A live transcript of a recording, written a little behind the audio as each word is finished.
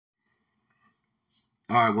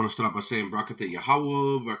I want to start off by saying Barakatha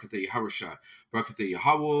Yahweh, Barakatha Yahawashi, Barakatha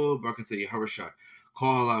Yahweh, Barakatha Yahawashi.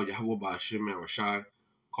 Call out Yahweh by Hashem Rashai.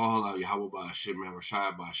 Call out Yahweh by Hashem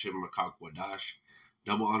Rashai, by Hashem Rakak Wadash.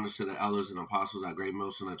 Double honors to the elders and apostles at Great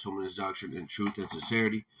Millstone that told me this doctrine in truth and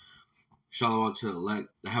sincerity. Shalom to the elect.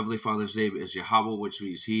 The Heavenly Father's name is Yahweh, which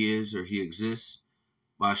means He is or He exists.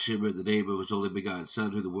 By Hashem, the name of His only begotten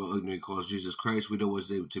Son, who the world ignorantly calls Jesus Christ. We know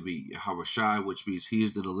His name to be Yahawashi, which means He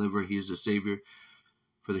is the deliverer, He is the Savior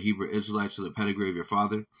for the Hebrew Israelites of the pedigree of your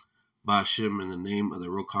father. By Hashem, in the name of the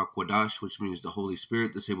Rokak Wadash, which means the Holy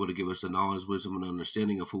Spirit, that's able to give us the knowledge, wisdom, and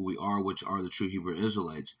understanding of who we are, which are the true Hebrew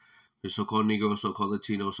Israelites. The so-called Negro, so-called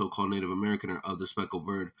Latino, so-called Native American, or of the speckled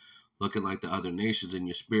bird, looking like the other nations, and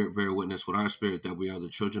your spirit bear witness with our spirit that we are the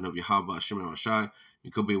children of Yahweh Hashem Rashai.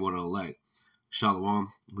 You could be one of the elect.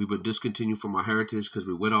 Shalom. We've been discontinued from our heritage because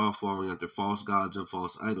we went off following after false gods and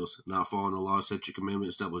false idols, not following the law, statute,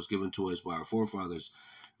 commandments that was given to us by our forefathers.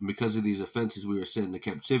 And because of these offenses, we were sent into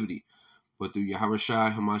captivity. But through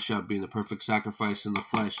Yahawashi Hamashiach being the perfect sacrifice in the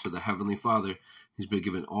flesh to the Heavenly Father, He's been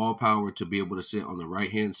given all power to be able to sit on the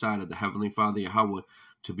right-hand side of the Heavenly Father, Yahweh,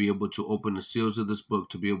 to be able to open the seals of this book,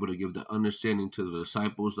 to be able to give the understanding to the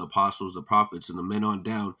disciples, the apostles, the prophets, and the men on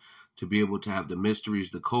down, to be able to have the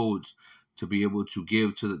mysteries, the codes, to be able to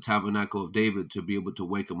give to the tabernacle of David, to be able to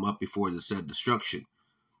wake him up before the said destruction.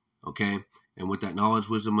 Okay? And with that knowledge,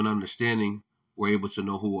 wisdom, and understanding, we're able to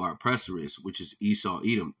know who our oppressor is, which is Esau,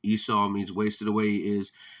 Edom. Esau means wasted away he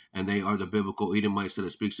is, and they are the biblical Edomites that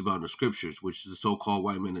it speaks about in the scriptures, which is the so-called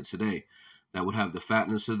white men of today, that would have the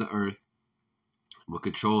fatness of the earth, would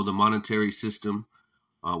control the monetary system,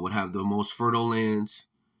 would have the most fertile lands,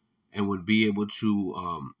 and would be able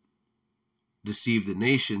to deceive the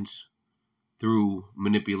nations through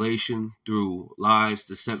manipulation, through lies,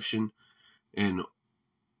 deception, and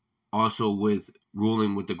also with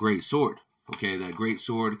ruling with the great sword. Okay, that great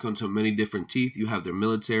sword comes from many different teeth. You have their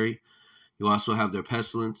military. You also have their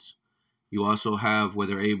pestilence. You also have where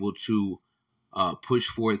they're able to push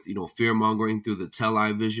forth, fear-mongering through the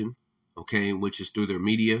tell-eye vision, okay, which is through their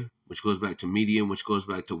media, which goes back to media, which goes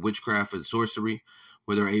back to witchcraft and sorcery,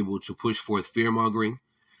 where they're able to push forth fear-mongering.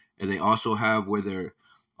 And they also have where they're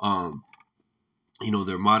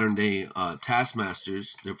their modern day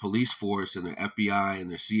taskmasters, their police force and their FBI and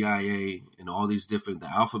their CIA and all these different, the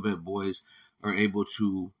alphabet boys are able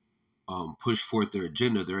to push forth their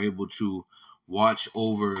agenda. They're able to watch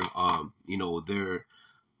over,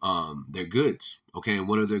 their goods. Okay. And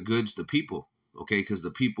what are their goods? The people. Okay. Because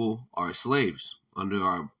the people are slaves under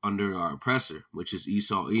our oppressor, which is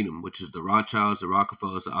Esau, Edom, which is the Rothschilds, the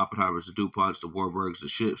Rockefellers, the Oppenheimers, the DuPonts, the Warburgs, the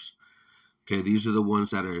Schiffs. Okay. These are the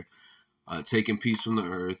ones that are taking peace from the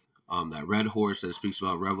earth, that red horse that speaks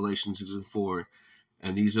about Revelation 6 and 4,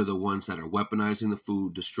 and these are the ones that are weaponizing the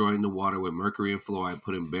food, destroying the water with mercury and fluoride,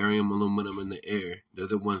 putting barium aluminum in the air. They're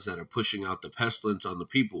the ones that are pushing out the pestilence on the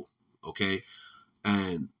people, okay?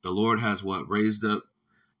 And the Lord has raised up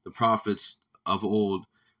the prophets of old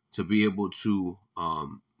to be able to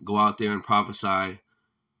go out there and prophesy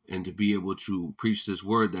and to be able to preach this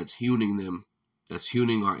word that's hewing them, that's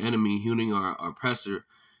hewing our enemy, hewing our oppressor,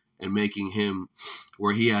 and making him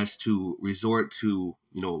where he has to resort to,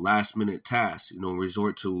 last minute tasks,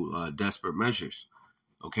 resort to desperate measures.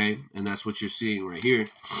 Okay. And that's what you're seeing right here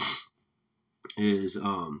is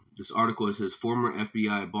this article. It says former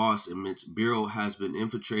FBI boss admits bureau has been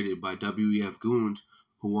infiltrated by WEF goons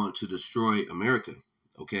who want to destroy America.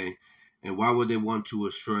 Okay. And why would they want to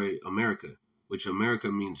destroy America? Which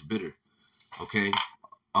America means bitter. Okay.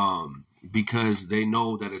 Because they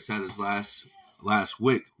know that it's at its last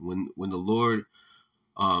wick. When the Lord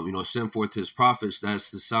sent forth his prophets, that's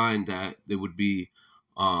the sign that there would be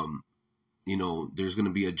there's going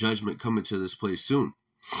to be a judgment coming to this place soon.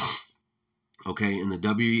 Okay, and the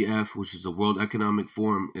WEF, which is the World Economic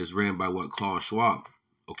Forum, is ran by Klaus Schwab.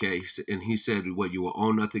 Okay, and he said you will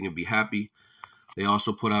own nothing and be happy. They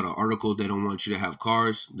also put out an article. They don't want you to have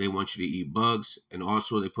cars. They want you to eat bugs. And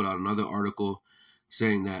also they put out another article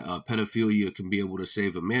saying that pedophilia can be able to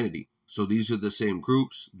save humanity. So these are the same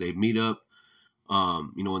groups. They meet up,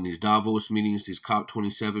 in these Davos meetings, these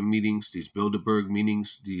COP27 meetings, these Bilderberg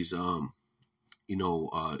meetings, these,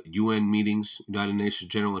 UN meetings, United Nations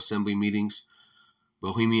General Assembly meetings,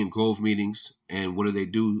 Bohemian Grove meetings. And what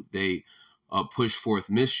do? They push forth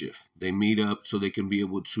mischief. They meet up so they can be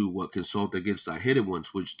able to consult against the hidden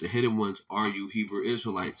ones, which the hidden ones are you Hebrew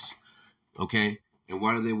Israelites. Okay. And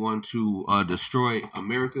why do they want to destroy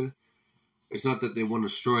America? It's not that they want to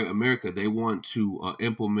destroy America. They want to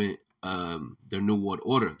implement their New World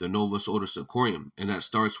Order, the Novus Ordo Seclorum. And that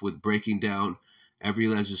starts with breaking down every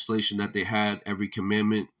legislation that they had, every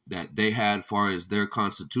commandment that they had, far as their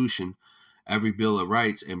constitution, every Bill of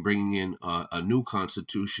Rights, and bringing in a new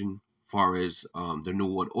constitution, far as the New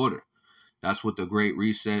World Order. That's what the Great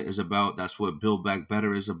Reset is about. That's what Build Back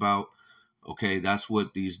Better is about. Okay, that's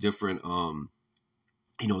what these different,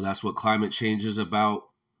 that's what climate change is about.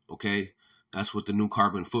 Okay, that's what the new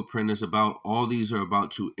carbon footprint is about. All these are about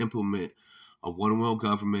to implement a one world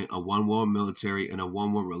government, a one world military, and a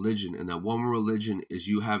one world religion. And that one world religion is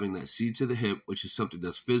you having that seed to the hip, which is something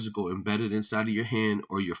that's physical, embedded inside of your hand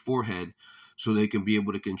or your forehead, so they can be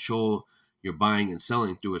able to control your buying and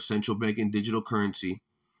selling through a central banking digital currency.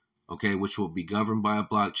 Okay, which will be governed by a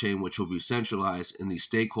blockchain, which will be centralized, and these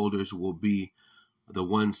stakeholders will be the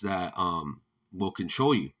ones that will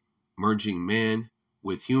control you, merging man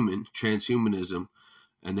with human, transhumanism,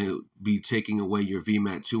 and they'll be taking away your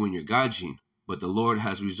VMAT2 and your God gene. But the Lord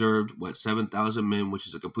has reserved, 7,000 men, which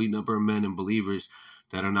is a complete number of men and believers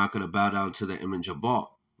that are not going to bow down to the image of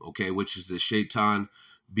Baal, okay, which is the Shaitan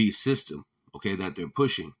beast system, okay, that they're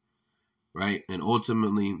pushing. Right, and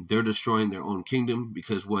ultimately they're destroying their own kingdom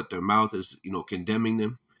because what their mouth is, condemning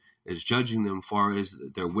them, is judging them far as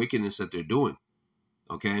their wickedness that they're doing.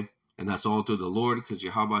 Okay, and that's all through the Lord, because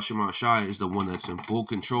Yahweh Shema Shai is the one that's in full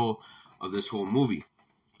control of this whole movie.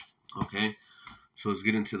 Okay, so let's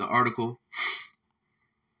get into the article.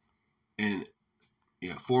 And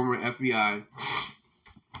yeah, former FBI.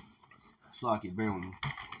 Slocky, bear with me.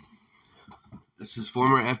 This is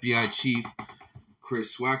former FBI chief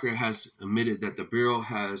Chris Swacker has admitted that the Bureau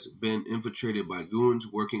has been infiltrated by goons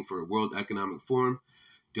working for World Economic Forum.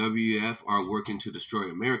 WEF are working to destroy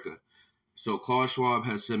America. So Klaus Schwab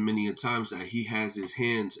has said many a times that he has his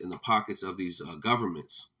hands in the pockets of these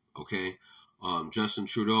governments. Okay, Justin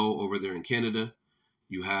Trudeau over there in Canada.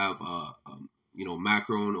 You have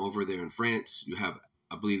Macron over there in France. You have,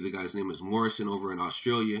 I believe the guy's name is Morrison over in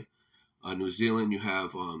Australia. New Zealand. You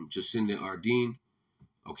have Jacinda Ardern.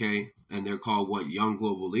 Okay, and they're called young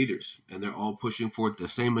global leaders, and they're all pushing forth the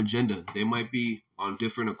same agenda. They might be on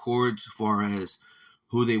different accords as far as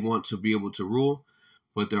who they want to be able to rule,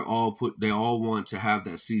 but they all want to have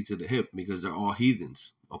that seed to the hip because they're all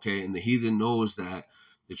heathens. Okay, and the heathen knows that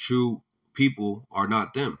the true people are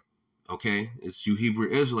not them. Okay, it's you Hebrew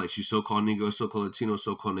Israelites, you so-called Negroes, so-called Latinos,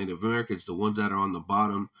 so-called Native Americans, the ones that are on the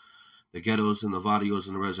bottom, the ghettos and the vadios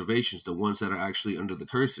and the reservations, the ones that are actually under the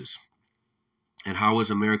curses. And how was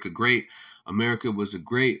America great? America was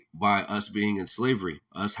great by us being in slavery,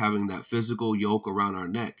 us having that physical yoke around our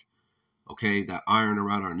neck, okay, that iron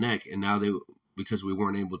around our neck. And now because we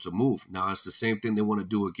weren't able to move. Now it's the same thing they want to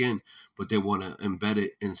do again, but they want to embed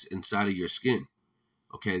it inside of your skin.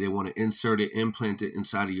 Okay, they want to insert it, implant it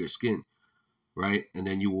inside of your skin, right? And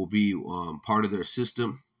then you will be part of their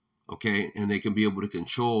system, okay? And they can be able to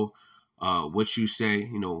control what you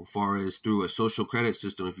say, far as through a social credit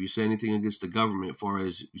system. If you say anything against the government, far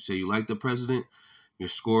as you say you like the president, your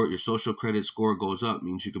social credit score goes up,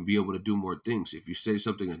 means you can be able to do more things. If you say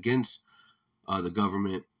something against the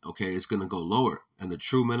government, okay, it's going to go lower. And the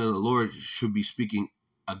true men of the Lord should be speaking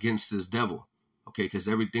against this devil, okay, because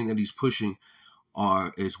everything that he's pushing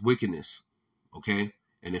is wickedness, okay?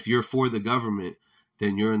 And if you're for the government,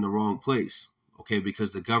 then you're in the wrong place. Okay,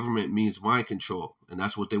 because the government means mind control, and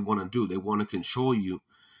that's what they want to do. They want to control you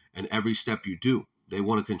in every step you do. They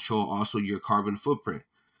want to control also your carbon footprint.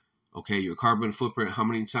 Okay, your carbon footprint, how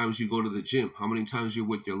many times you go to the gym, how many times you're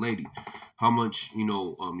with your lady, how much,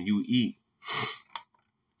 you eat.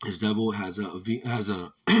 His devil has a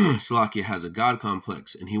Salakia has a God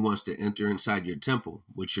complex, and he wants to enter inside your temple,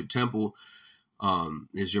 which your temple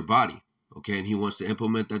is your body. Okay, and he wants to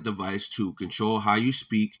implement that device to control how you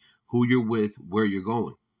speak, who you're with, where you're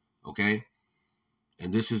going. Okay,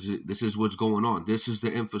 and this is what's going on. This is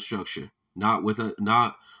the infrastructure, not with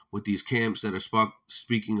these camps that are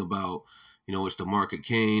speaking about, it's the Mark of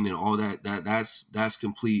Cain and all that. That's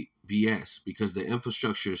complete BS, because the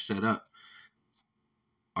infrastructure is set up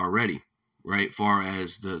already, right? Far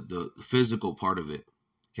as the physical part of it,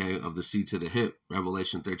 okay, of the seed to the hip,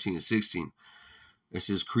 Revelation 13 and 16. It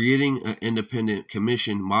says, creating an independent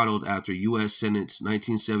commission modeled after U.S. Senate's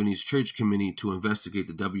 1970s Church Committee to investigate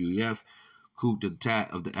the WEF coup d'etat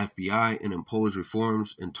of the FBI and impose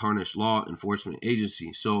reforms and tarnish law enforcement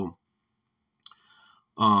agency. So,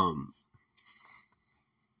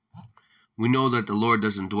 we know that the Lord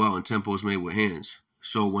doesn't dwell in temples made with hands.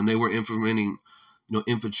 So when they were infiltrating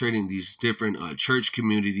these different church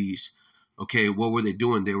communities, okay, what were they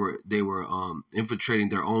doing? They were infiltrating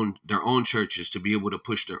their own churches to be able to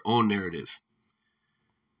push their own narrative.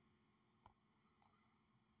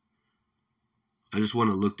 I just want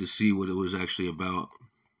to look to see what it was actually about.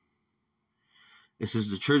 It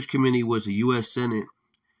says the Church Committee was a U.S. Senate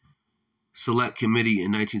Select Committee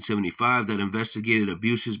in 1975 that investigated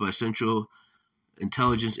abuses by Central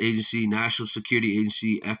Intelligence Agency, National Security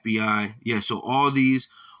Agency, FBI. Yeah, so all these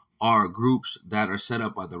are groups that are set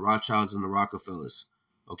up by the Rothschilds and the Rockefellers.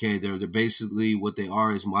 Okay, they're basically what they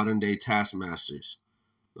are is modern day taskmasters.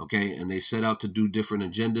 Okay, and they set out to do different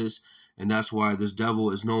agendas, and that's why this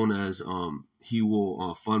devil is known as he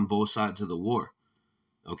will fund both sides of the war.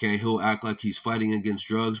 Okay, he'll act like he's fighting against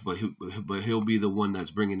drugs, but he'll be the one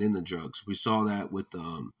that's bringing in the drugs. We saw that with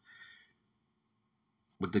the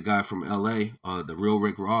guy from L.A., the real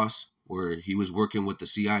Rick Ross, where he was working with the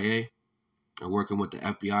CIA or working with the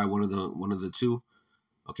FBI, one of the two.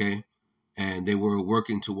 Okay, and they were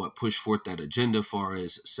working to push forth that agenda, as far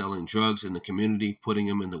as selling drugs in the community, putting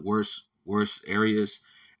them in the worst areas,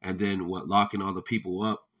 and then locking all the people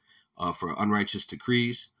up for unrighteous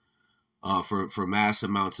decrees for mass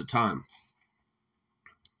amounts of time.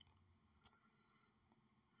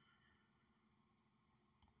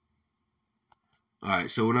 All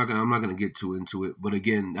right, so I'm not gonna get too into it, but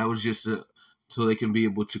again, that was just so they can be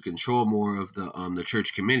able to control more of the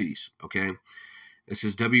church committees. Okay, it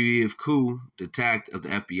says WEF coup, the attack of the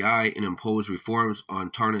FBI and imposed reforms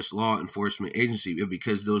on tarnished law enforcement agency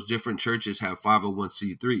because those different churches have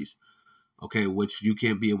 501c3s. Okay, which you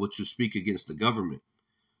can't be able to speak against the government,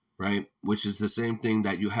 right? Which is the same thing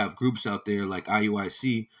that you have groups out there like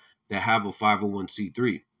IUIC that have a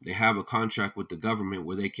 501c3. They have a contract with the government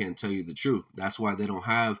where they can't tell you the truth. That's why they don't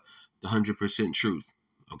have the 100% truth.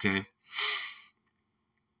 Okay.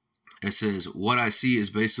 It says, what I see is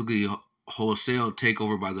basically a wholesale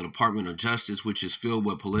takeover by the Department of Justice, which is filled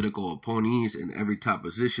with political opponees in every top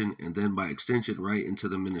position, and then by extension, right into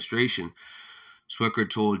the administration. Swecker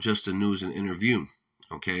told Just the News in an interview.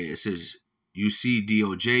 Okay. It says, you see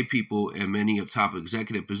DOJ people and many of top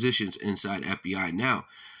executive positions inside FBI now.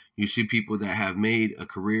 You see people that have made a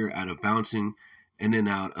career out of bouncing in and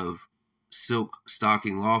out of silk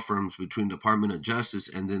stocking law firms between Department of Justice,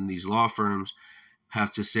 and then these law firms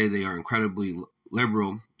have to say they are incredibly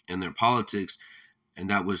liberal in their politics, and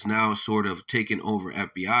that was now sort of taken over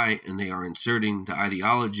FBI, and they are inserting the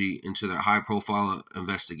ideology into their high-profile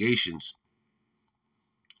investigations.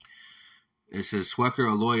 It says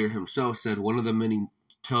Swecker, a lawyer himself, said one of the many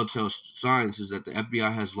telltale signs is that the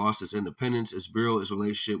FBI has lost its independence. Its bureau is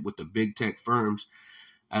relationship with the big tech firms,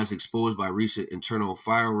 as exposed by recent internal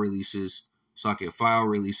file releases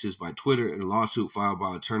by Twitter and a lawsuit filed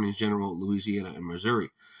by attorneys general Louisiana and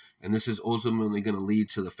Missouri. And this is ultimately going to lead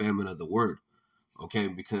to the famine of the word. Okay,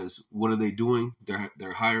 because what are they doing?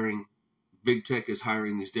 They're hiring, big tech is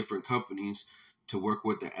hiring these different companies to work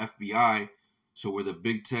with the FBI. So where the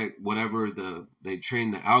big tech, whatever they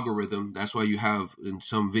train the algorithm, that's why you have in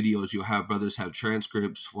some videos, you'll have brothers have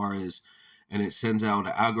transcripts and it sends out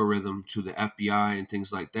an algorithm to the FBI and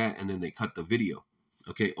things like that, and then they cut the video.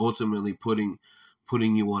 Okay, ultimately putting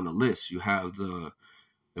you on a list. You have the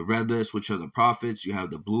red list, which are the prophets. You have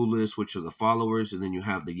the blue list, which are the followers, and then you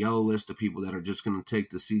have the yellow list, the people that are just going to take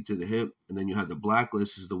the seat to the hip, and then you have the black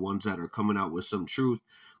list, is the ones that are coming out with some truth,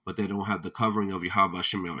 but they don't have the covering of Yahweh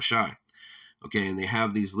Shem Yahushai. Okay, and they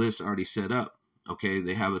have these lists already set up. Okay,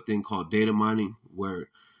 they have a thing called data mining where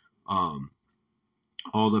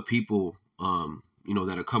all the people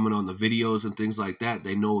that are coming on the videos and things like that,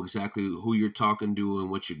 they know exactly who you're talking to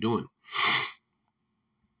and what you're doing.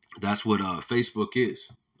 That's what Facebook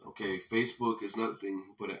is. Okay, Facebook is nothing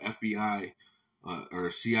but an FBI or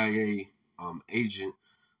a CIA agent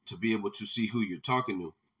to be able to see who you're talking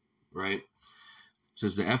to, right?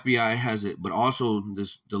 Says the FBI has it, but also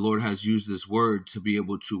the Lord has used this word to be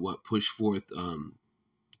able to push forth,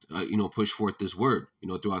 push forth this word,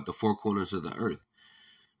 throughout the four corners of the earth,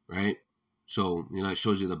 right? So, it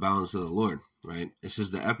shows you the balance of the Lord, right? It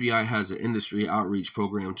says the FBI has an industry outreach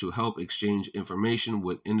program to help exchange information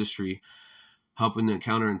with industry, helping the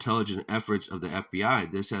counterintelligence efforts of the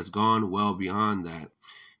FBI. This has gone well beyond that.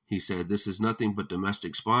 He said, this is nothing but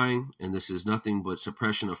domestic spying, and this is nothing but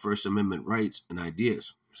suppression of First Amendment rights and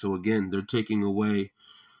ideas. So again, they're taking away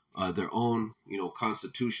their own,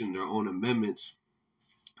 constitution, their own amendments,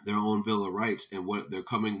 their own Bill of Rights, and what they're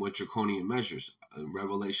coming with draconian measures.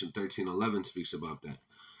 Revelation 13:11 speaks about that.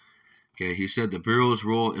 Okay, he said the Bureau's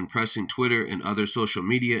role in pressing Twitter and other social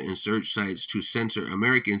media and search sites to censor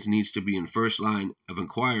Americans needs to be in first line of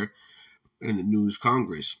inquiry in the News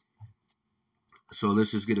Congress. So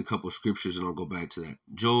let's just get a couple of scriptures and I'll go back to that.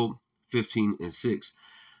 Job 15:6.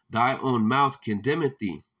 Thy own mouth condemneth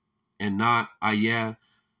thee, and not I,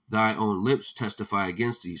 thy own lips testify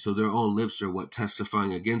against thee. So their own lips are what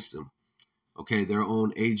testifying against them. Okay, their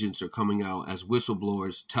own agents are coming out as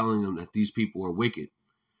whistleblowers telling them that these people are wicked.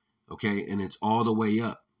 Okay, and it's all the way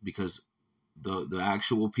up because the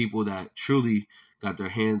actual people that truly got their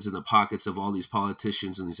hands in the pockets of all these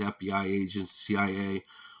politicians and these FBI agents, CIA,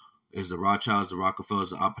 is the Rothschilds, the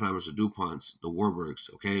Rockefellers, the Oppenheimers, the DuPonts, the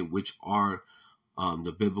Warburgs, okay, which are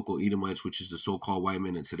the biblical Edomites, which is the so-called white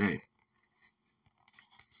men of today.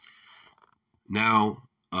 Now,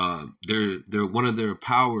 they're one of their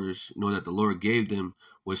powers, that the Lord gave them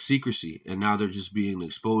was secrecy, and now they're just being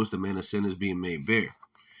exposed. The man of sin is being made bare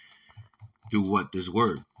through what this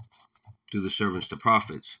word, through the servants, the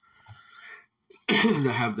prophets,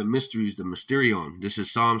 that have the mysteries, the mysterion. This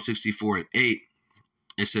is Psalm 64:8.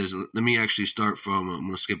 It says, let me actually start from, I'm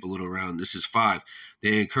going to skip a little around. This is 5.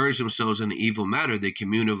 They encourage themselves in an evil manner. They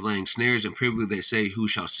commune of laying snares, and privily they say, who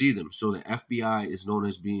shall see them? So the FBI is known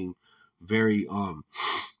as being very,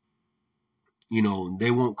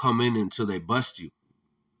 they won't come in until they bust you,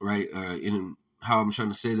 right? And how I'm trying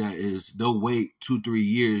to say that is they'll wait 2-3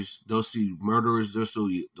 years. They'll see murderers. They'll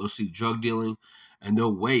see drug dealing, and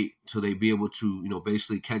they'll wait till they be able to,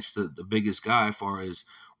 basically catch the biggest guy as far as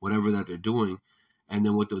whatever that they're doing. And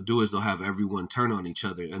then what they'll do is they'll have everyone turn on each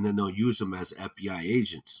other, and then they'll use them as FBI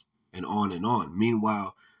agents and on and on.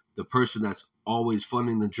 Meanwhile, the person that's always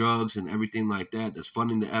funding the drugs and everything like that, that's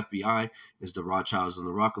funding the FBI, is the Rothschilds and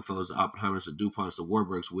the Rockefellers, the Oppenheimers, the DuPonts, the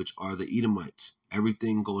Warburgs, which are the Edomites.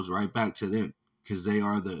 Everything goes right back to them because they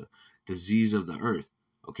are the disease of the earth,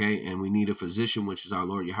 okay? And we need a physician, which is our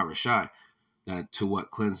Lord Yahushua, that to what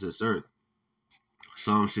cleanse this earth.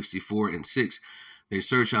 Psalm 64:6. They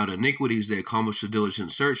search out iniquities, they accomplish a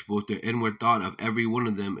diligent search, both their inward thought of every one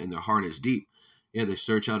of them and their heart is deep. Yeah, they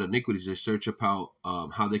search out iniquities, they search about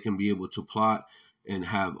how they can be able to plot and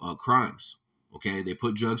have crimes. Okay, they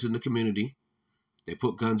put drugs in the community, they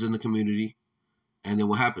put guns in the community, and then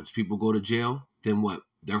what happens? People go to jail, then what?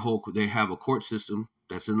 They have a court system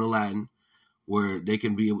that's in the Latin where they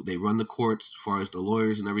run the courts as far as the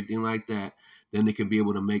lawyers and everything like that. Then they can be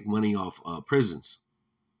able to make money off prisons.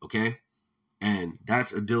 Okay. And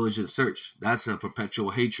that's a diligent search. That's a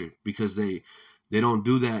perpetual hatred because they don't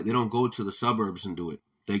do that. They don't go to the suburbs and do it.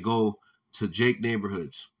 They go to Jake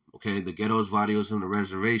neighborhoods, okay, the ghettos, barrios, and the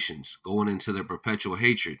reservations, going into their perpetual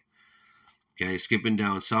hatred. Okay, skipping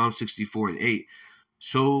down Psalm 64:8.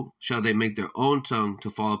 So shall they make their own tongue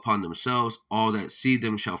to fall upon themselves. All that see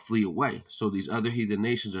them shall flee away. So these other heathen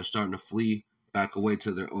nations are starting to flee back away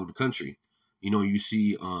to their own country. You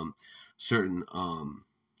see certain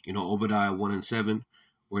Obadiah 1:7,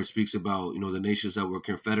 where it speaks about, the nations that were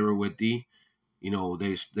confederate with thee, they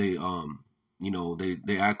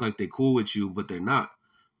act like they cool with you, but they're not.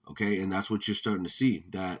 Okay. And that's what you're starting to see,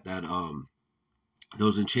 that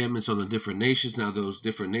those enchantments on the different nations. Now those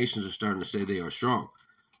different nations are starting to say they are strong.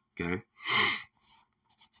 Okay.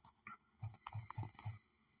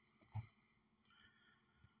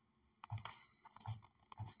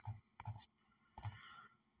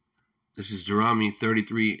 This is Deuteronomy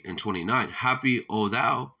 33:29. Happy, O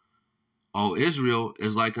thou, O Israel,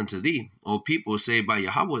 is like unto thee. O people, saved by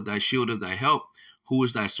Yahweh, thy shield of thy help, who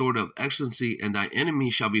is thy sword of excellency, and thy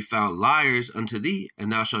enemies shall be found liars unto thee,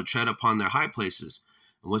 and thou shalt tread upon their high places.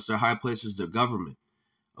 And what's their high places? Their government.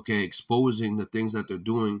 Okay, exposing the things that they're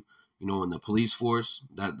doing, in the police force,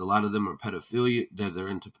 that a lot of them are pedophilia, that they're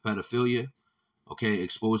into pedophilia. Okay,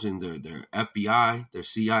 exposing their FBI, their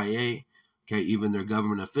CIA, okay, even their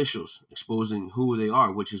government officials, exposing who they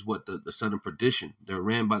are, which is what the son of perdition. They're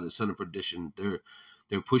ran by the son of perdition.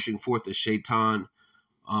 They're pushing forth the shaitan,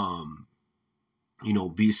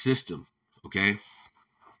 beast system. Okay.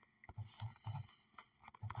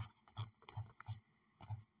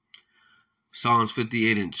 Psalms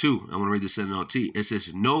 58:2. I want to read this in NLT. It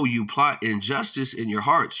says, "No, you plot injustice in your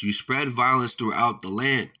hearts. You spread violence throughout the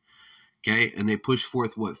land." Okay, and they push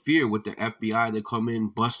forth what? Fear with the FBI. They come in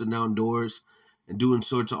busting down doors and doing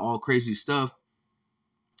sorts of all crazy stuff,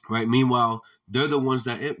 right? Meanwhile, they're the ones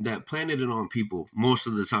that planted it on people most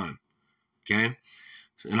of the time. Okay,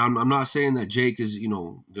 and I'm not saying that Jake is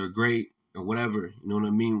they're great or whatever. You know what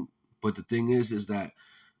I mean? But the thing is that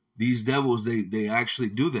these devils they actually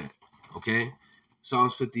do that. Okay.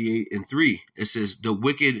 Psalms 58:3. It says, "The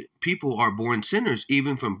wicked people are born sinners.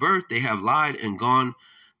 Even from birth, they have lied and gone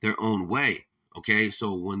their own way." Okay.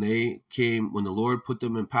 So when the Lord put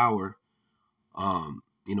them in power,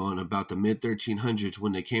 in about the mid 1300s,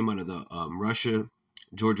 when they came out of the Russia,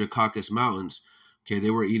 Georgia Caucasus Mountains, okay,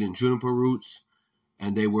 they were eating juniper roots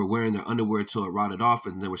and they were wearing their underwear till it rotted off,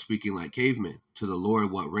 and they were speaking like cavemen to the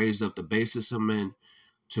Lord, what raised up the basis of men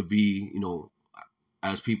to be,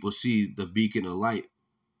 as people see, the beacon of light,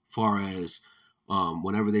 far as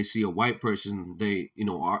whenever they see a white person, they,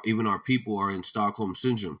 even our people are in Stockholm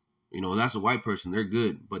syndrome. That's a white person, they're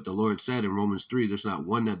good. But the Lord said in Romans 3, there's not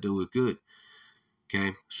one that doeth good.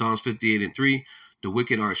 Okay, Psalms 58:3, the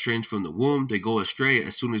wicked are estranged from the womb. They go astray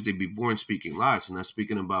as soon as they be born, speaking lies. And that's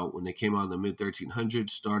speaking about when they came out in the mid-1300s,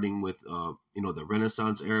 starting with, the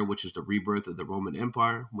Renaissance era, which is the rebirth of the Roman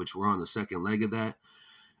Empire, which we're on the second leg of that.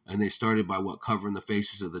 And they started by covering the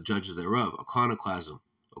faces of the judges thereof, iconoclasm.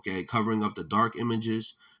 Okay, covering up the dark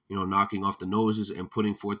images, knocking off the noses and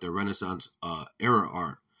putting forth the Renaissance era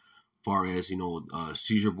art. Far as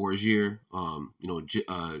Caesar Borgia,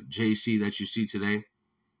 JC that you see today.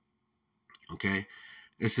 Okay,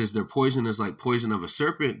 it says their poison is like poison of a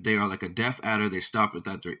serpent. They are like a deaf adder. They stop it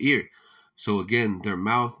at their ear. So again, their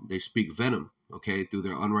mouth, they speak venom. Okay, through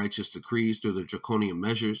their unrighteous decrees, through their draconian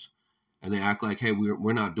measures, and they act like, hey,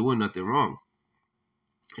 we're not doing nothing wrong.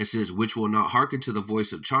 It says, which will not hearken to the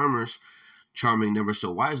voice of charmers, charming never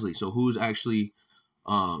so wisely. So who's actually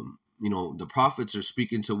the prophets are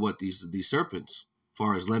speaking to what these serpents, as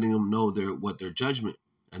far as letting them know their judgment,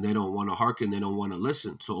 and they don't want to hearken, they don't want to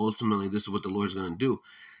listen. So ultimately, this is what the Lord's going to do.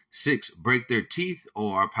 6, break their teeth,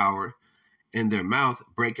 O our power, in their mouth,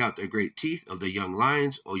 break out their great teeth of the young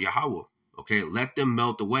lions, O Yahweh. Okay, let them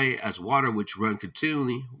melt away as water which run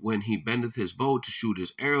continually. When he bendeth his bow to shoot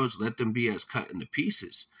his arrows, let them be as cut into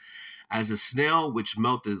pieces. As a snail which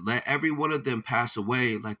melted, let every one of them pass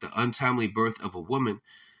away like the untimely birth of a woman,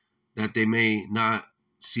 that they may not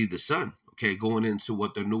see the sun. Okay, going into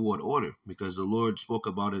what their new world order, because the Lord spoke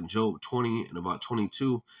about in Job 20 and about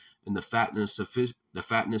 22, in the fatness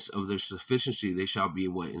of their sufficiency, they shall be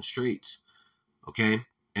in straits. Okay,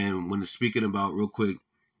 and when it's speaking about real quick,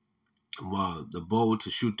 the bow to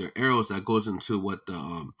shoot their arrows, that goes into what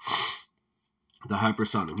the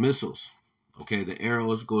hypersonic missiles. Okay, the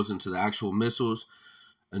arrows goes into the actual missiles,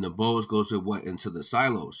 and the bows goes into the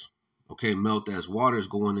silos. Okay, melt as waters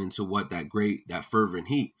going into that fervent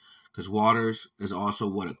heat, because waters is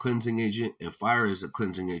also a cleansing agent, and fire is a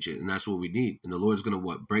cleansing agent, and that's what we need. And the Lord's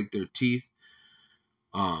gonna break their teeth,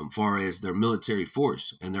 far as their military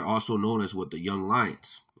force, and they're also known as the young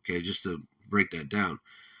lions. Okay, just to break that down.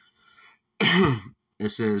 It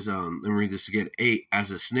says, let me read this again. 8, as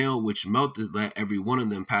a snail which melted, let every one of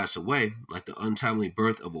them pass away, like the untimely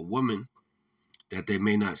birth of a woman, that they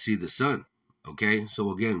may not see the sun. Okay,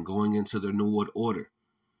 so again, going into their new world order.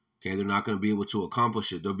 Okay, they're not going to be able to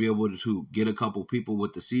accomplish it. They'll be able to get a couple people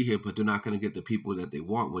with the see here, but they're not going to get the people that they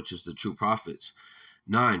want, which is the true prophets.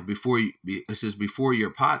 9, it says, before your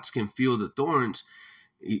pots can feel the thorns,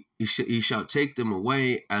 he shall take them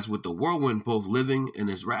away as with the whirlwind, both living and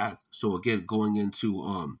his wrath. So again, going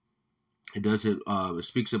into it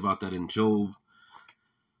speaks about that in Job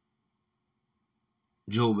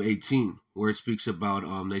 18, where it speaks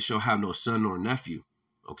about they shall have no son nor nephew.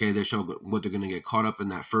 Okay, they're going to get caught up in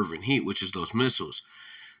that fervent heat, which is those missiles.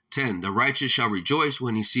 10, the righteous shall rejoice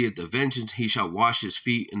when he seeth the vengeance. He shall wash his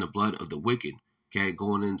feet in the blood of the wicked. Okay,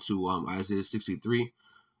 going into Isaiah 63.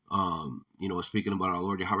 Speaking about our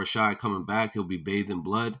Lord Yahushua coming back, he'll be bathed in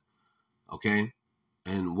blood. Okay,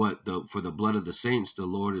 and for the blood of the saints, the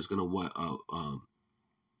Lord is gonna all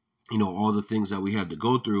the things that we had to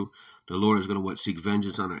go through, the Lord is gonna seek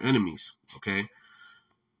vengeance on our enemies. Okay,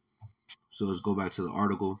 so let's go back to the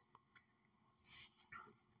article.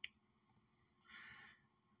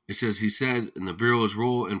 It says, he said, in the Bureau's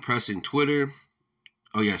role in pressing Twitter.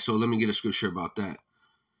 Oh yeah, so let me get a scripture about that.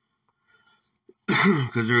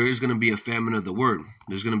 Because there is going to be a famine of the word.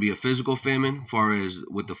 There's going to be a physical famine, as far as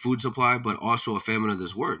with the food supply, but also a famine of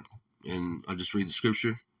this word. And I'll just read the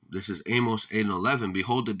scripture. This is Amos 8:11.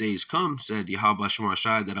 Behold, the days come, said Yahweh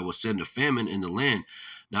Shemashai, that I will send a famine in the land,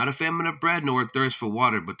 not a famine of bread, nor a thirst for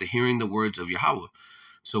water, but the hearing the words of Yahweh.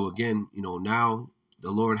 So again, now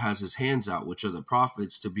the Lord has his hands out, which are the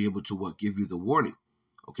prophets, to be able to give you the warning.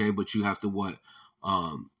 Okay, but you have to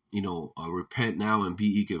repent now and be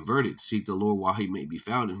ye converted. Seek the Lord while he may be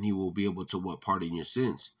found, and he will be able to pardon your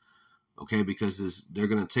sins. Okay, because they're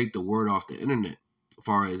going to take the word off the internet.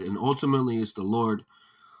 And ultimately it's the Lord,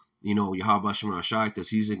 Yahweh Shemashai, because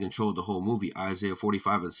he's in control of the whole movie. Isaiah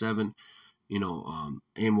 45:7,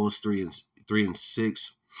 Amos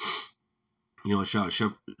 3:6.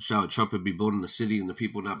 Shall a trumpet be blown in the city and the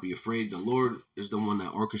people not be afraid? The Lord is the one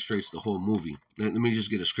that orchestrates the whole movie. Let me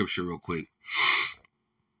just get a scripture real quick.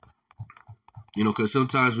 Because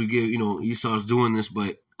sometimes we get, Esau's doing this,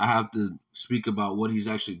 but I have to speak about what he's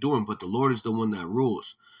actually doing. But the Lord is the one that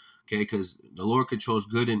rules. Okay, because the Lord controls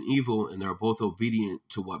good and evil, and they're both obedient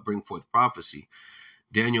to what bring forth prophecy.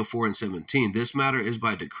 Daniel 4:17. This matter is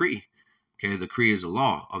by decree. Okay, the decree is a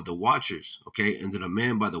law of the watchers, okay, and the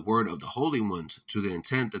demand by the word of the holy ones, to the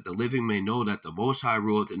intent that the living may know that the Most High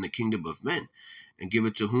ruleth in the kingdom of men, and give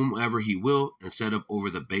it to whomever he will, and set up over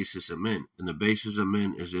the basis of men. And the basis of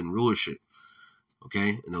men is in rulership,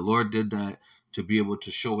 okay? And the Lord did that to be able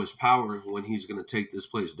to show his power when he's going to take this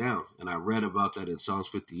place down. And I read about that in Psalms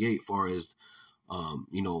 58, far as,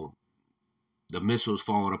 the missiles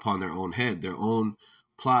falling upon their own head. Their own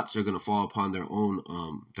plots are going to fall upon their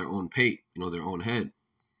own pate, their own head.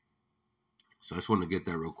 So I just want to get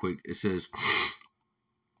that real quick. It says,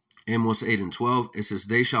 Amos 8:12, it says,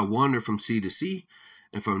 they shall wander from sea to sea,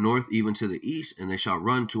 and from north even to the east, and they shall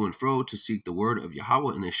run to and fro to seek the word of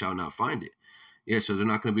Yahweh, and they shall not find it. Yeah, so they're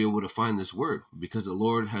not going to be able to find this word, because the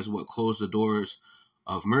Lord has closed the doors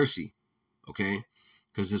of mercy, okay?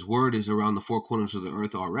 Because his word is around the four corners of the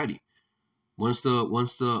earth already. Once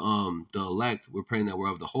the elect, we're praying that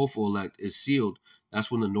we're of the hopeful elect, is sealed,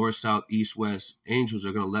 that's when the north, south, east, west angels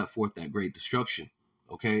are going to let forth that great destruction.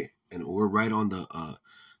 Okay, and we're right on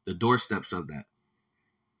the doorsteps of that,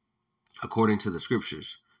 according to the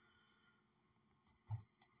scriptures.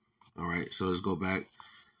 All right, so let's go back.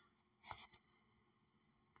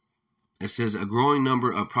 It says a growing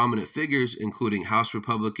number of prominent figures, including House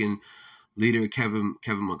Republican leader Kevin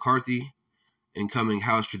McCarthy, incoming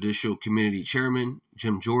House Judicial Committee Chairman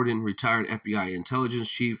Jim Jordan, retired FBI intelligence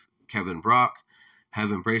chief Kevin Brock, have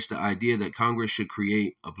embraced the idea that Congress should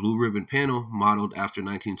create a blue ribbon panel modeled after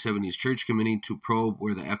 1970s Church Committee to probe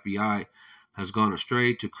where the FBI has gone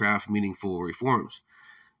astray to craft meaningful reforms.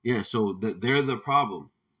 Yeah, so they're the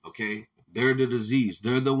problem, okay? They're the disease.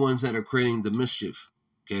 They're the ones that are creating the mischief,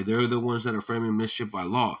 okay? They're the ones that are framing mischief by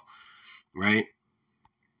law, right?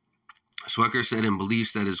 Swecker said and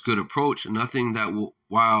believes that his good approach, nothing that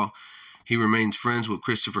while he remains friends with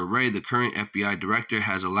Christopher Wray, the current FBI director,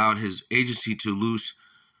 has allowed his agency to lose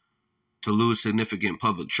significant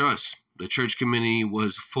public trust. The Church Committee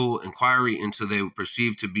was full inquiry into they were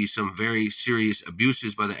perceived to be some very serious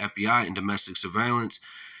abuses by the FBI in domestic surveillance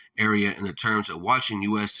area in the terms of watching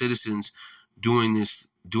U.S. citizens doing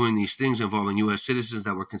these things involving U.S. citizens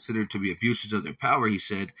that were considered to be abuses of their power, he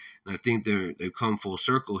said. And I think they've come full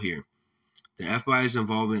circle here. The FBI's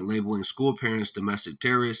involvement labeling school parents domestic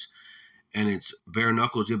terrorists, and it's bare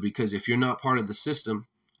knuckles, because if you're not part of the system,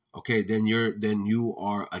 okay, then you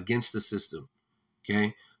are against the system,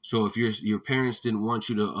 okay? So if your parents didn't want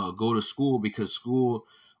you to go to school, because school,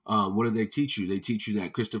 what do they teach you? They teach you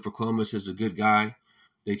that Christopher Columbus is a good guy.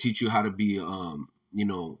 They teach you how to be,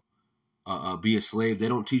 be a slave. They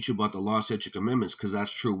don't teach you about the law, statute, commandments, because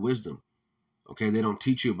that's true wisdom. Okay, they don't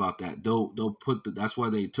teach you about that. They'll put that's why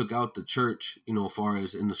they took out the church, as far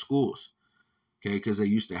as in the schools. Okay, because they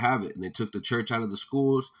used to have it, and they took the church out of the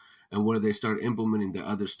schools, and what did they start implementing the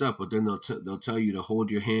other stuff? But then they'll tell you to hold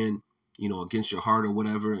your hand, against your heart or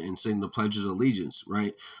whatever, and sing the pledges of allegiance,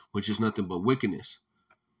 right? Which is nothing but wickedness.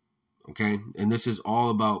 Okay, and this is all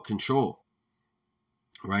about control,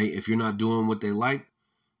 right? If you're not doing what they like,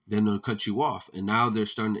 then they'll cut you off. And now they're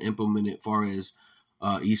starting to implement it, far as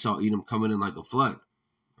Esau, Edom coming in like a flood.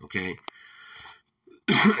 Okay.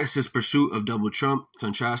 It says pursuit of double Trump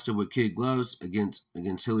contrasted with kid gloves against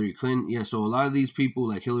Hillary Clinton. Yeah, so a lot of these people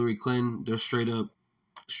like Hillary Clinton, they're straight up,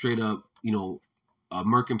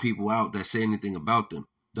 murking people out that say anything about them.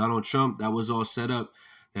 Donald Trump, that was all set up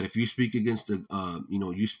that if you speak against the,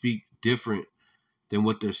 you speak different than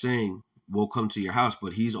what they're saying, we'll come to your house.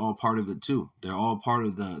 But he's all part of it too. They're all part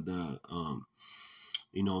of the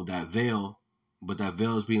that veil. But that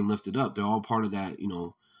veil is being lifted up. They're all part of that,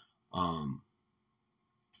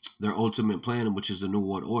 their ultimate plan, which is the New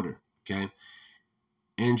World Order. Okay.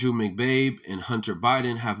 Andrew McCabe and Hunter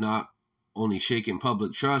Biden have not only shaken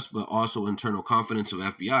public trust, but also internal confidence of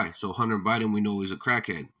FBI. So Hunter Biden, we know he's a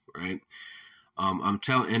crackhead, right?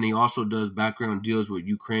 And he also does background deals with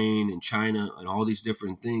Ukraine and China and all these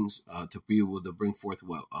different things to be able to bring forth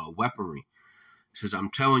weaponry. It says, I'm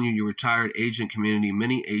telling you, your retired agent community,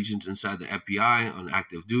 many agents inside the FBI on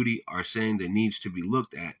active duty are saying there needs to be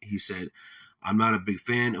looked at. He said, I'm not a big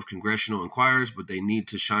fan of congressional inquirers, but they need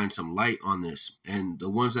to shine some light on this. And the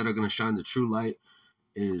ones that are going to shine the true light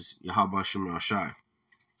is Yahweh Shem Rashai.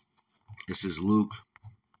 It says Luke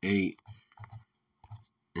 8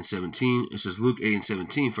 and 17. It says Luke 8 and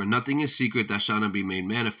 17, for nothing is secret that shall not be made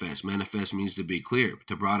manifest. Manifest means to be clear,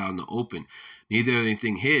 to brought out in the open. Neither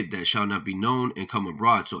anything hid that shall not be known and come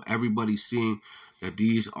abroad. So everybody's seeing that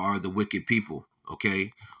these are the wicked people,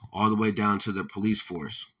 okay? All the way down to the police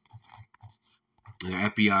force, their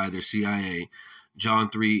FBI, their CIA. John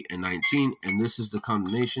 3 and 19, and this is the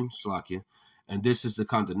condemnation, Slakia. And this is the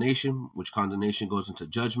condemnation, which condemnation goes into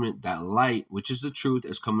judgment. That light, which is the truth,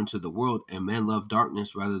 has come into the world, and men love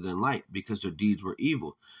darkness rather than light because their deeds were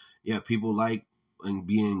evil. Yeah, people like and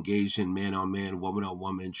being engaged in man on man, woman on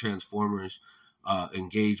woman, transformers,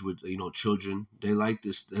 engage with children. They like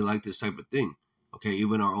this. They like this type of thing. Okay,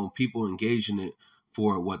 even our own people engage in it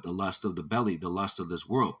for what? The lust of the belly, the lust of this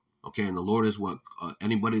world. Okay, and the Lord is what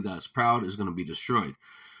anybody that's proud is going to be destroyed.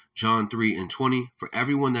 John 3:20, for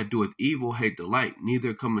everyone that doeth evil hate the light,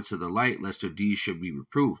 neither come into the light, lest their deeds should be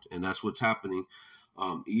reproved. And that's what's happening.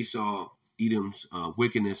 Edom's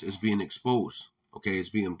wickedness is being exposed. Okay, it's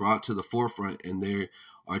being brought to the forefront, and they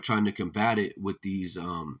are trying to combat it with these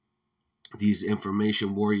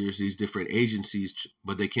information warriors, these different agencies,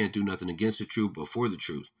 but they can't do nothing against the truth, but for the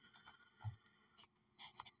truth.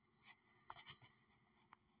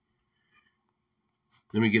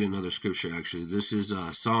 Let me get another scripture, actually. This is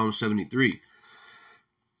Psalm 73.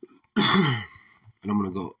 And I'm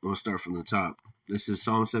going to start from the top. This is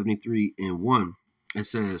Psalm 73:1. It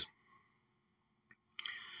says,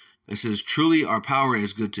 truly our power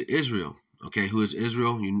is good to Israel. Okay, who is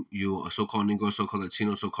Israel? You so-called Negro, so-called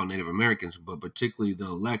Latino, so-called Native Americans, but particularly the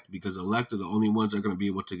elect, because the elect are the only ones that are going to be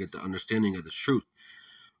able to get the understanding of the truth.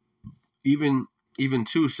 Even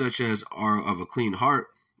two such as are of a clean heart.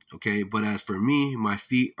 Okay, but as for me, my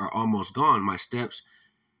feet are almost gone. My steps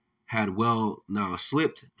had well now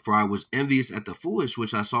slipped, for I was envious at the foolish,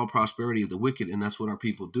 which I saw prosperity of the wicked. And that's what our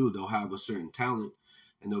people do. They'll have a certain talent,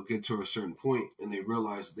 and they'll get to a certain point, and they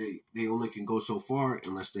realize they only can go so far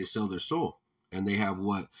unless they sell their soul. And they have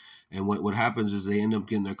what happens is they end up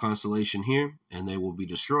getting their constellation here, and they will be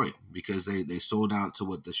destroyed because they sold out to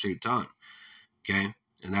what the shaitan. Okay,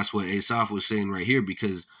 and that's what Asaph was saying right here,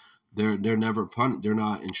 because they're never punished. They're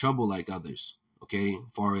not in trouble like others. Okay,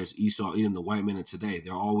 as far as Esau, Edom, the white men of today,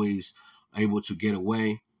 they're always able to get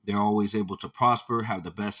away. They're always able to prosper, have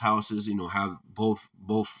the best houses. Have both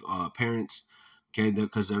parents. Okay,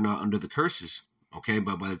 because they're not under the curses. Okay,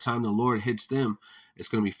 but by the time the Lord hits them, it's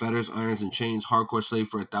going to be fetters, irons, and chains, hardcore slave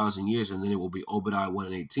for 1,000 years, and then it will be Obadiah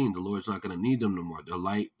 1:18. The Lord's not going to need them no more. Their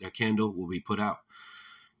light, their candle will be put out.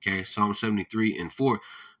 Okay, Psalm 73:4.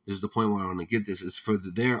 This is the point where I want to get this. It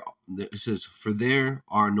says, for there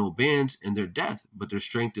are no bands in their death, but their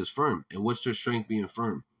strength is firm. And what's their strength being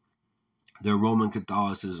firm? Their Roman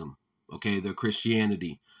Catholicism, okay, their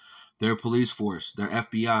Christianity, their police force, their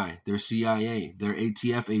FBI, their CIA, their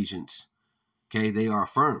ATF agents. Okay, they are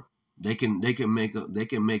firm. They can make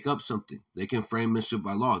up something. They can frame mischief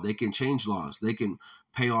by law. They can change laws. They can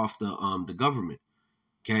pay off the government.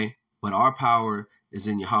 Okay, but our power is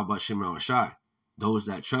in Yahweh Shem Shai. Those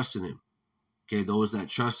that trust in him. Okay, those that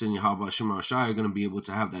trust in Yahweh Shem Shai are going to be able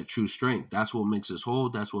to have that true strength. That's what makes us whole.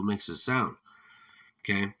 That's what makes us sound.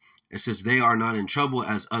 Okay, it says they are not in trouble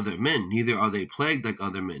as other men, neither are they plagued like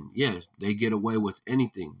other men. Yes, they get away with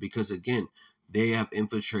anything because, again, they have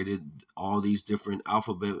infiltrated all these different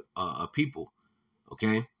alphabet people.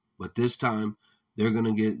 Okay, but this time they're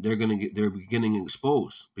getting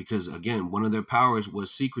exposed because, again, one of their powers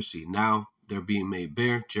was secrecy. Now they're being made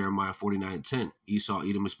bare. Jeremiah 49:10. Esau,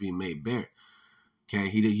 Edom is being made bare. Okay,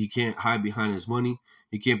 he can't hide behind his money.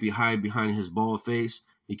 He can't hide behind his bald face.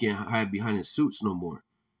 He can't hide behind his suits no more.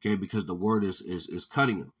 Okay, because the word is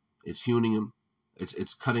cutting him. It's hewing him.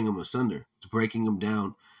 It's cutting him asunder. It's breaking him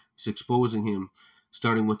down. It's exposing him,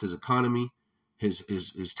 starting with his economy,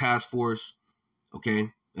 his task force.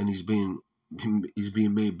 Okay, and he's being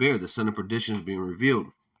made bare. The son of perdition is being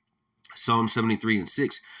revealed. Psalm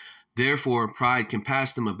 73:6. Therefore, pride can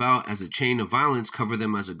pass them about as a chain of violence, cover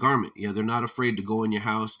them as a garment. Yeah, they're not afraid to go in your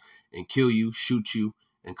house and kill you, shoot you,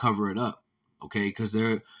 and cover it up. Okay, because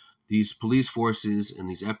these police forces and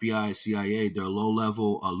these FBI, CIA, they're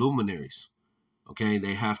low-level luminaries. Okay,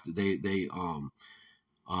 they have to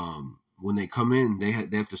when they come in, they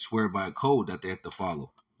have to swear by a code that they have to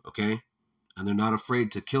follow. Okay, and they're not afraid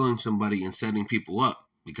to killing somebody and setting people up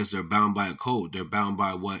because they're bound by a code. They're bound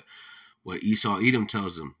by what Esau Edom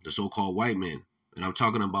tells them, the so-called white man. And I'm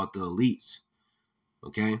talking about the elites,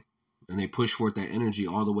 okay? And they push forth that energy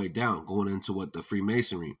all the way down, going into what the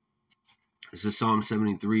Freemasonry. This is Psalm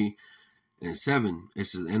 73:7. It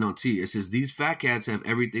says NLT. It says, these fat cats have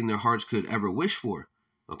everything their hearts could ever wish for.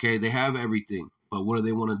 Okay, they have everything. But what do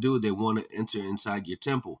they want to do? They want to enter inside your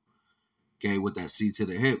temple, okay, with that seat to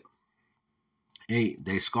the hip. 8,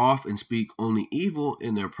 they scoff and speak only evil.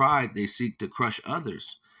 In their pride, they seek to crush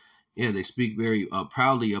others. Yeah, they speak very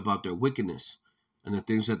proudly about their wickedness and the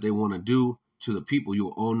things that they want to do to the people. You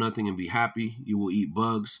will own nothing and be happy. You will eat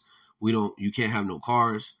bugs. You can't have no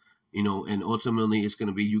cars, and ultimately it's going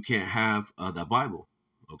to be you can't have the Bible.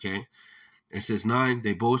 Okay. It says 9,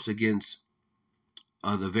 they boast against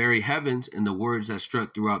the very heavens and the words that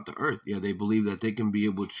strut throughout the earth. Yeah, they believe that they can be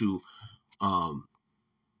able to,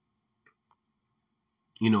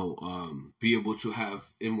 be able to have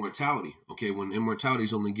immortality. Okay, when immortality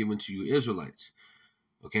is only given to you Israelites.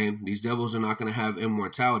 Okay, these devils are not going to have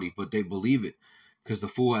immortality, but they believe it because the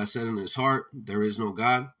fool has said in his heart, there is no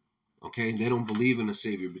God. Okay, they don't believe in a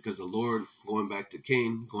savior because the Lord, going back to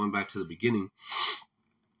Cain, going back to the beginning,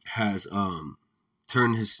 has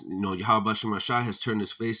turned his, Yahweh Shem Rashai has turned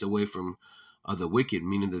his face away from the wicked,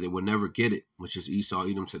 meaning that they will never get it, which is Esau,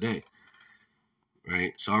 Edom today.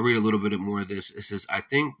 Right? So I'll read a little bit more of this. It says, I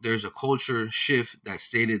think there's a culture shift that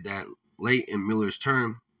stated that late in Miller's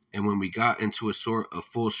term, and when we got into a sort of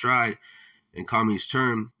full stride in Kami's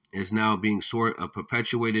term, is now being sort of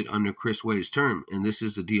perpetuated under Chris Way's term. And this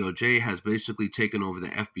is the DOJ has basically taken over the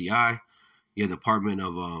FBI, Department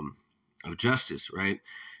of Justice, right?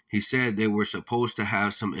 He said they were supposed to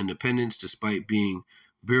have some independence despite being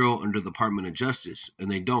bureau under the Department of Justice,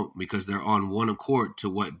 and they don't because they're on one accord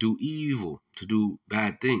to do evil, to do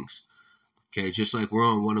bad things. Okay, just like we're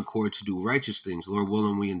on one accord to do righteous things. Lord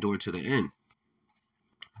willing, we endure to the end.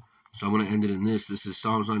 So I'm going to end it in this. This is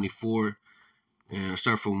Psalms 94, and I'll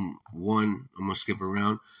start from 1. I'm going to skip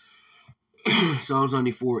around. Psalms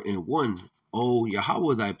 94 and 1. O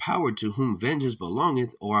Yahweh, thy power to whom vengeance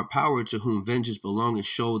belongeth, or our power to whom vengeance belongeth,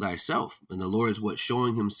 show thyself. And the Lord is what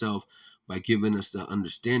showing himself by giving us the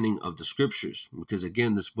understanding of the scriptures. Because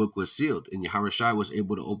again, this book was sealed, and Yahushua was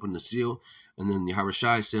able to open the seal, and then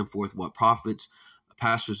Yahushua sent forth what prophets,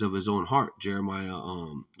 pastors of his own heart. Jeremiah,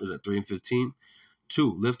 was that 3 and 15?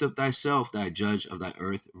 2. Lift up thyself, thy judge of thy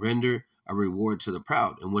earth, render a reward to the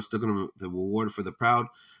proud. And what's the reward for the proud?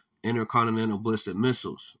 Intercontinental ballistic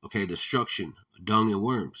missiles. Okay, destruction, dung and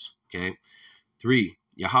worms. Okay. 3.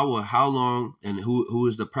 Yahweh, how long, and who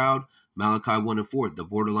is the proud? Malachi 1 and 4, the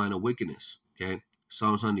borderline of wickedness. Okay.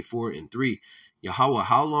 Psalms 94 and 3. Yahweh,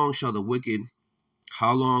 how long shall the wicked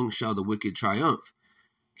triumph?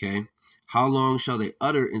 Okay. How long shall they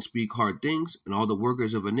utter and speak hard things, and all the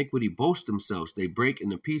workers of iniquity boast themselves? They break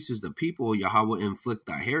into pieces the people. Yahweh inflict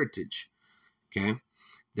thy heritage. Okay.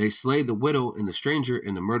 They slay the widow and the stranger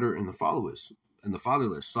and the murderer and the followers and the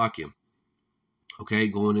fatherless. Sakim. Okay,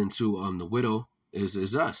 going into the widow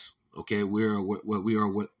is us. Okay, we are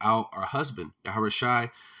without our husband.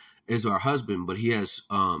 Yahushua is our husband, but he has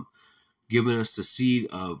given us the seed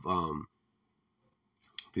of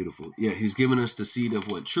beautiful. Yeah, he's given us the seed of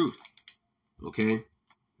what? Truth. Okay,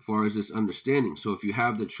 as far as this understanding. So if you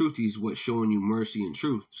have the truth, he's what showing you mercy and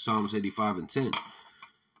truth. Psalms 85 and 10.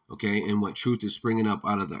 Okay, and what truth is springing up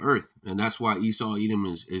out of the earth, and that's why Esau Edom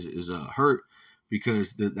is hurt,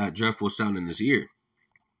 because that dreadful sound in his ear.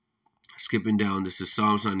 Skipping down, this is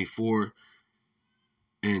Psalms 94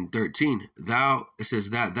 and 13. It says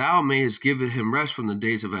that thou mayest give him rest from the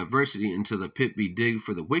days of adversity until the pit be digged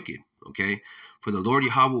for the wicked. Okay, for the Lord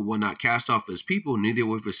Yahweh will not cast off his people, neither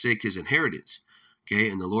will forsake his inheritance. Okay,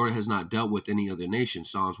 and the Lord has not dealt with any other nation.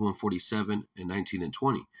 Psalms 147 and 19 and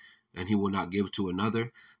 20. And he will not give to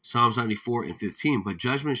another. Psalms 94 and 15. But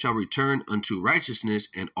judgment shall return unto righteousness,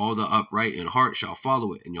 and all the upright in heart shall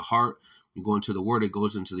follow it. And your heart, you go into the word, it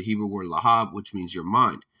goes into the Hebrew word lahab, which means your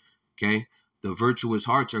mind. Okay, the virtuous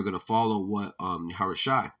hearts are going to follow what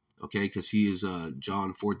Yahushua. Okay, because he is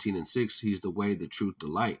John 14 and 6. He's the way, the truth, the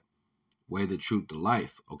light. Way, the truth, the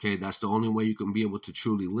life. Okay, that's the only way you can be able to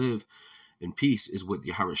truly live in peace is with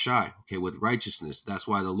Yahushua. Okay, with righteousness. That's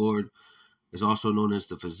why the Lord is also known as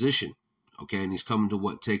the physician. Okay, and he's coming to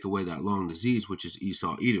what? Take away that long disease, which is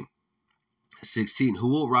Esau Edom. 16. Who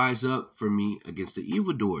will rise up for me against the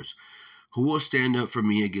evildoers? Who will stand up for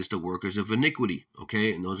me against the workers of iniquity?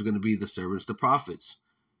 Okay, and those are going to be the servants, the prophets.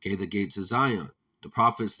 Okay, the gates of Zion. The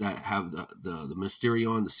prophets that have the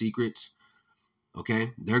mysterion, the secrets.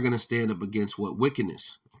 Okay, they're going to stand up against what?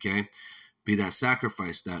 Wickedness. Okay, be that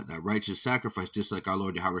sacrifice, that righteous sacrifice, just like our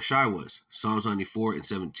Lord Yahushua was. Psalms 94 and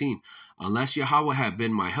 17. Unless Yahweh had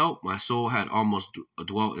been my help, my soul had almost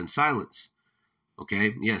dwelt in silence.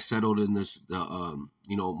 Okay, yeah, settled in this,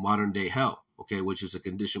 modern day hell. Okay, which is a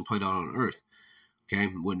condition played out on earth. Okay,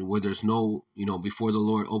 where there's no, before the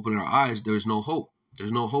Lord opened our eyes, there's no hope.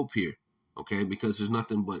 There's no hope here. Okay, because there's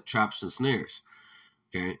nothing but traps and snares.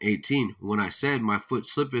 Okay, 18. When I said my foot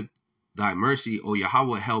slippeth, thy mercy, O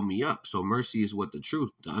Yahweh, held me up. So mercy is what? The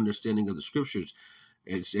truth, the understanding of the scriptures.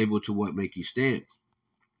 It's able to what? Make you stand.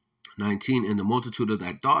 19. In the multitude of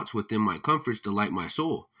thy thoughts within my comforts delight my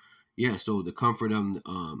soul. Yeah, so the comfort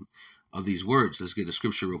of these words. Let's get the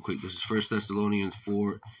scripture real quick. This is 1 Thessalonians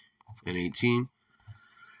 4 and 18.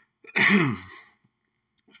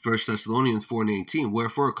 1 Thessalonians 4:18,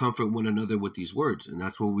 wherefore comfort one another with these words. And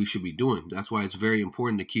that's what we should be doing. That's why it's very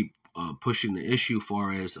important to keep pushing the issue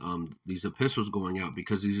far as these epistles going out,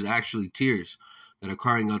 because these are actually tears that are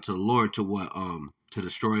crying out to the Lord to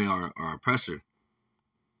destroy our oppressor.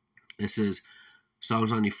 It says,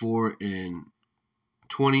 Psalms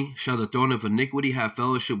 94:20, shall the throne of iniquity have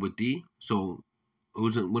fellowship with thee? So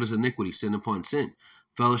what is iniquity? Sin upon sin.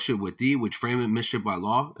 Fellowship with thee, which frameth mischief by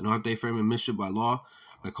law. And aren't they framing mischief by law?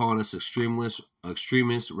 By calling us extremists,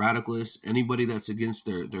 radicalists. Anybody that's against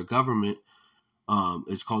their government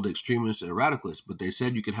is called extremists and radicalists. But they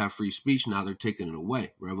said you could have free speech. Now they're taking it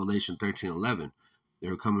away. Revelation 13:11.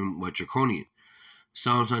 They're coming with draconian.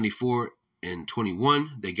 Psalms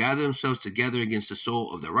 94:21. They gather themselves together against the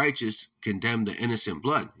soul of the righteous, condemn the innocent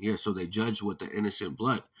blood. Yeah, so they judge with the innocent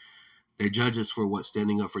blood. They judge us for what's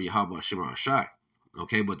standing up for Yahweh Shema Shai.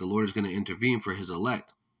 Okay, but the Lord is going to intervene for his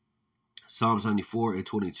elect. Psalms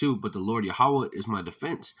 94:22. But the Lord Yahweh is my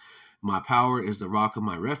defense. My power is the rock of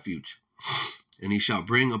my refuge. And he shall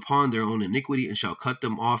bring upon their own iniquity and shall cut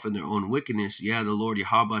them off in their own wickedness. Yeah, the Lord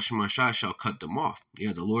Yahweh Shema Shai shall cut them off.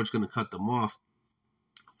 Yeah, the Lord's going to cut them off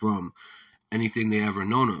from anything they ever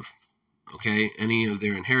known of. Okay, any of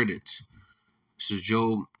their inheritance. This is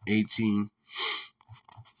Job 18.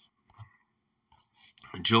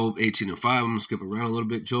 Job 18:5. I'm going to skip around a little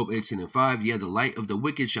bit. Job 18:5. Yeah, the light of the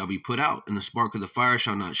wicked shall be put out, and the spark of the fire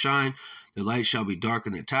shall not shine. The light shall be dark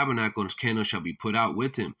in the tabernacle, and his candle shall be put out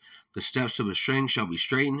with him. The steps of his strength shall be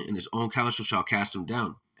straightened, and his own counsel shall cast him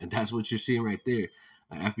down. And that's what you're seeing right there.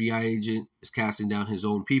 An FBI agent is casting down his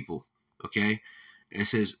own people. Okay? It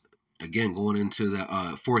says, again, going into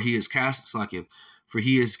the, for he is casted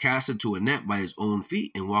to a net by his own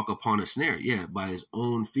feet and walk upon a snare. Yeah, by his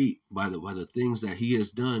own feet, by the things that he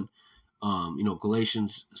has done.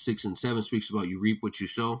 Galatians 6:7 speaks about you reap what you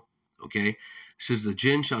sow. Okay, it says the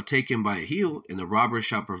jinn shall take him by a heel, and the robber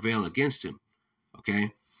shall prevail against him.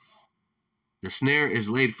 Okay, the snare is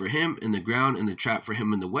laid for him in the ground, and the trap for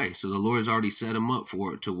him in the way. So the Lord has already set him up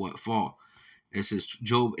for to what fall. It says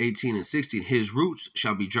Job 18:16, his roots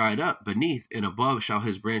shall be dried up beneath, and above shall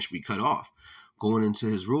his branch be cut off. Going into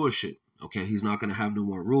his rulership. Okay, he's not going to have no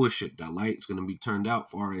more rulership. That light is going to be turned out,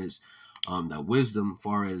 far as that wisdom,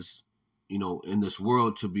 far as in this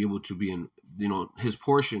world to be able to be in, his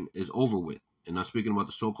portion is over with. And I'm speaking about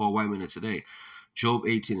the so-called white man of today. Job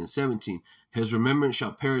 18:17, his remembrance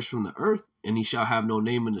shall perish from the earth, and he shall have no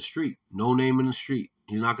name in the street. No name in the street.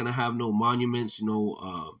 He's not going to have no monuments.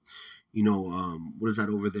 What is that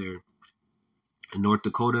over there in North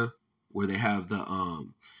Dakota, where they have the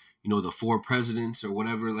the 4 presidents or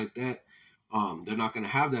whatever like that. They're not going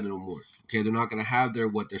to have that no more. Okay, they're not going to have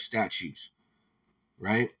their statues,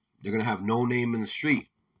 right? They're going to have no name in the street.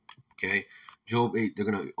 Okay, Job 8. They're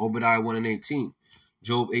going to Obadiah 1:18.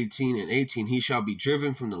 Job 18:18. He shall be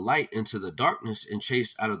driven from the light into the darkness and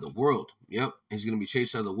chased out of the world. Yep, he's going to be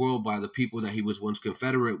chased out of the world by the people that he was once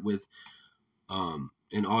confederate with,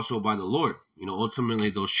 and also by the Lord.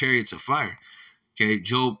 Ultimately those chariots of fire. Okay,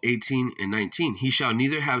 Job 18:19. He shall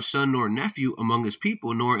neither have son nor nephew among his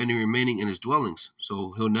people, nor any remaining in his dwellings.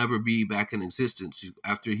 So he'll never be back in existence.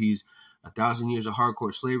 After he's 1,000 years of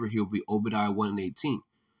hardcore slavery, he'll be Obadiah 1:18.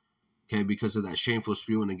 Okay, because of that shameful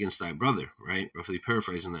spewing against thy brother, right? Roughly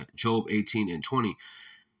paraphrasing that. Job 18:20.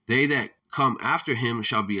 They that come after him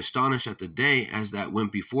shall be astonished at the day, as that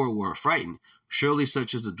went before were affrighted. Surely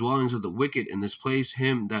such is the dwellings of the wicked in this place,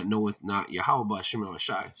 him that knoweth not Yahweh Shema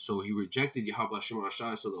Shai. So he rejected Yahweh Shema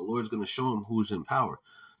Shai, so the Lord's going to show him who's in power.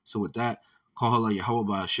 So with that, call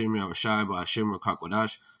Yahweh Shema Shai,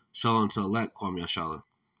 Shalom to elect, Kwam Yashala.